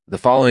The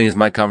following is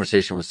my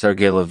conversation with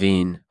Sergey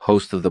Levine,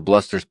 host of the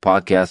Blusters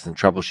podcast and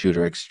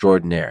troubleshooter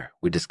extraordinaire.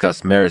 We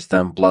discuss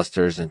Meristem,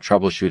 Blusters, and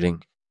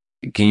troubleshooting.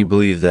 Can you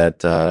believe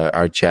that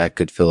our chat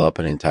could fill up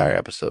an entire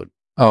episode?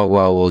 Oh,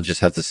 well, we'll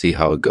just have to see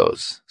how it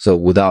goes. So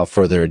without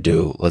further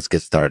ado, let's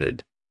get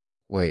started.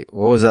 Wait,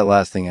 what was that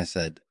last thing I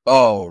said?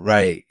 Oh,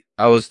 right.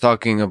 I was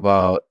talking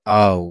about,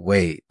 oh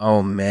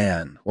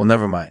man. Well,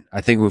 never mind. I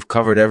think we've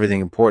covered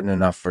everything important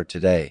enough for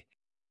today.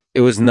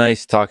 It was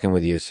nice talking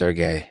with you,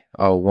 Sergey.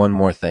 Oh, one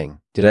more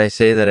thing. Did I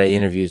say that I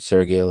interviewed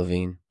Sergey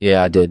Levine?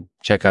 Yeah, I did.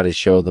 Check out his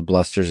show, The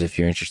Blusters, if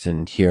you're interested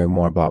in hearing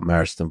more about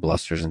Meristem,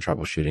 Blusters, and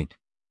troubleshooting.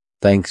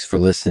 Thanks for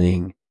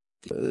listening.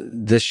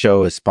 This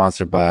show is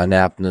sponsored by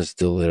Anapnas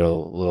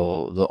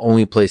Doolittle, the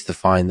only place to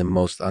find the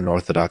most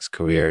unorthodox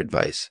career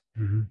advice.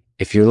 Mm-hmm.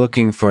 If you're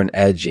looking for an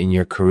edge in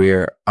your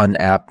career,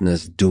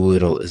 Anapnas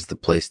Doolittle is the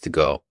place to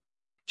go.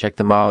 Check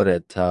them out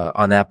at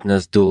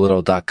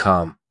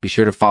anapnasdoolittle.com. Be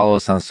sure to follow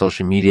us on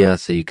social media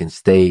so you can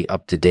stay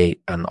up to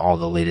date on all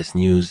the latest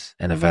news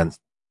and events.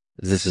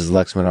 This is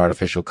Lexman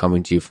Artificial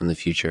coming to you from the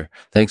future.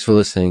 Thanks for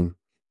listening.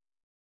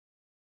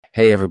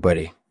 Hey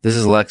everybody, this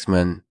is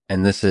Lexman,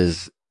 and this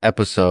is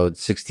episode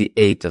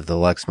 68 of the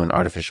Lexman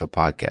Artificial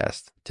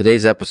podcast.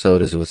 Today's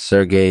episode is with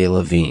Sergey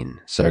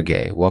Levine.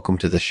 Sergey, welcome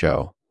to the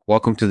show.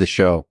 Welcome to the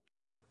show.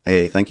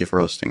 Hey, thank you for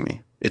hosting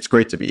me. It's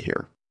great to be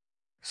here.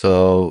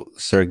 So,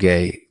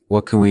 Sergey,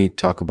 what can we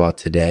talk about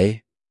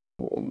today?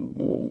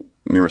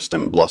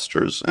 Meristem,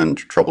 Blusters, and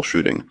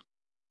troubleshooting.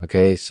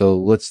 Okay, so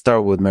let's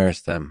start with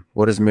Meristem.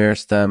 What is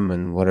Meristem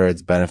and what are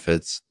its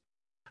benefits?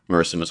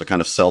 Meristem is a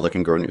kind of cell that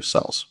can grow new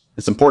cells.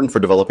 It's important for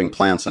developing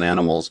plants and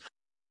animals.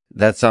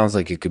 That sounds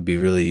like it could be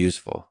really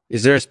useful.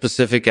 Is there a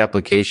specific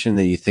application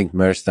that you think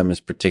Meristem is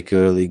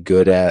particularly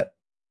good at?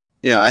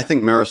 Yeah, I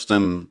think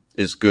Meristem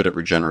is good at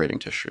regenerating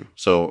tissue.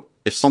 So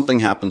if something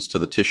happens to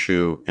the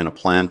tissue in a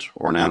plant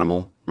or an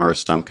animal,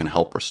 Meristem can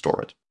help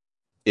restore it.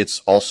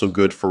 It's also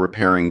good for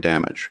repairing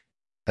damage.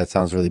 That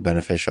sounds really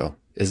beneficial.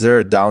 Is there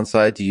a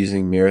downside to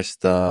using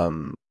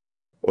Meristem?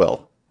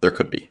 Well, there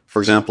could be.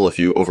 For example, if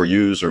you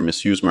overuse or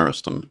misuse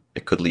Meristem,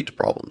 it could lead to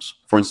problems.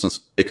 For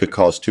instance, it could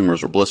cause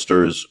tumors or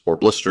blisters.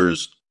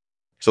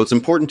 So it's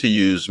important to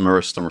use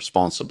Meristem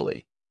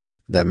responsibly.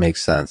 That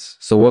makes sense.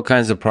 So what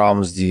kinds of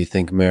problems do you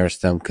think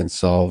Meristem can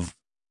solve?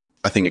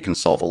 I think it can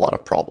solve a lot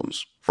of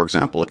problems. For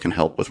example, it can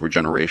help with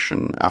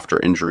regeneration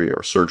after injury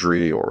or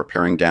surgery or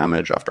repairing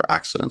damage after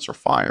accidents or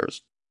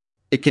fires.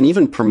 It can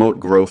even promote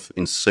growth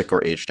in sick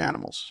or aged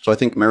animals. So I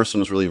think Meristem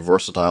is really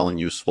versatile and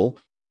useful.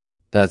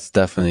 That's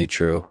definitely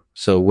true.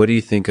 So what do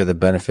you think are the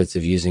benefits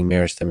of using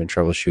Meristem in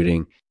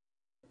troubleshooting?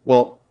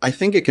 Well, I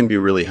think it can be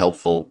really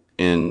helpful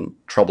in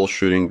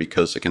troubleshooting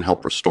because it can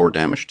help restore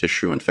damaged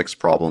tissue and fix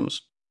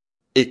problems.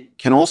 It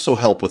can also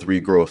help with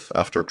regrowth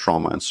after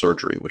trauma and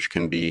surgery, which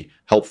can be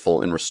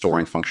helpful in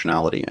restoring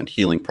functionality and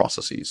healing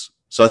processes.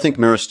 So I think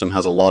Meristem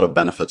has a lot of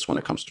benefits when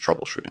it comes to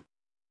troubleshooting.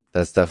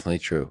 That's definitely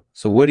true.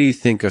 So what do you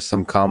think are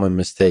some common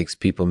mistakes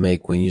people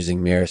make when using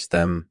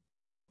Meristem?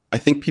 I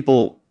think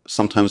people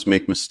sometimes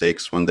make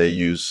mistakes when they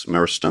use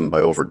Meristem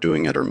by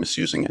overdoing it or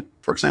misusing it.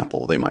 For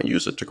example, they might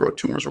use it to grow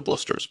tumors or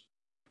blisters.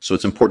 So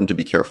it's important to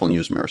be careful and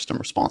use Meristem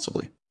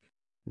responsibly.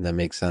 That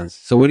makes sense.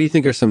 So what do you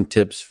think are some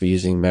tips for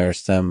using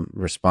Meristem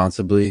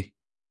responsibly?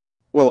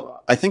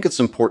 Well, I think it's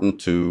important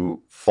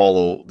to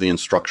follow the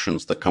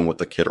instructions that come with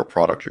the kit or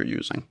product you're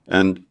using.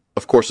 And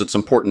of course, it's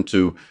important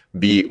to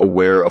be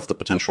aware of the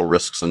potential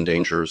risks and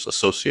dangers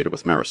associated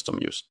with Meristem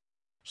use.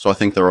 So I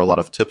think there are a lot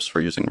of tips for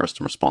using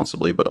Meristem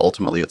responsibly, but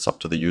ultimately it's up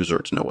to the user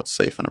to know what's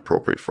safe and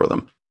appropriate for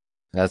them.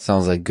 That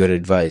sounds like good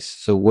advice.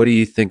 So what do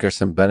you think are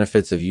some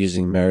benefits of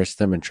using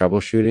Meristem in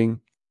troubleshooting?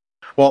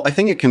 Well, I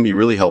think it can be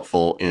really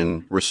helpful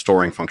in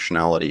restoring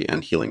functionality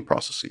and healing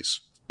processes.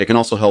 It can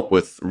also help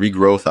with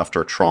regrowth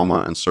after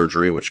trauma and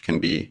surgery, which can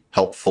be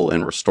helpful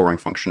in restoring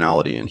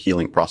functionality and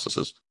healing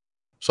processes.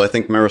 So I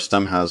think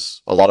Meristem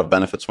has a lot of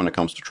benefits when it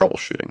comes to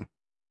troubleshooting.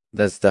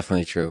 That's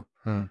definitely true.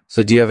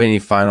 So do you have any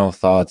final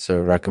thoughts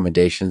or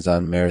recommendations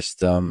on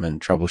Meristem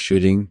and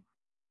troubleshooting?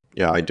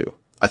 Yeah, I do.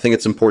 I think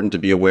it's important to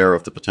be aware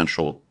of the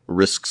potential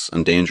risks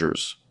and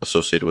dangers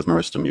associated with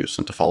Meristem use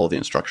and to follow the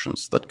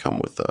instructions that come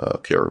with the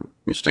kit you're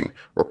using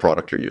or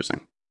product you're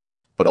using.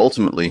 But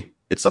ultimately,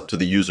 it's up to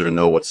the user to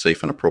know what's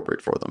safe and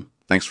appropriate for them.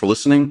 Thanks for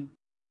listening.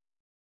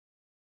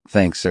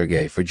 Thanks,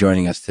 Sergey, for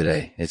joining us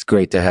today. It's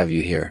great to have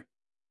you here.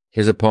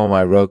 Here's a poem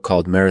I wrote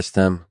called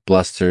Meristem,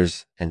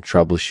 Blusters, and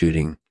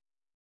Troubleshooting.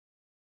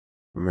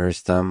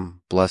 Meristem,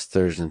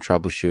 Blusters, and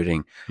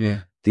Troubleshooting.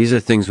 Yeah. These are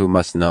things we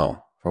must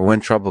know. For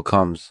when trouble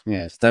comes,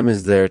 Stem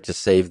is there to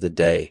save the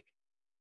day.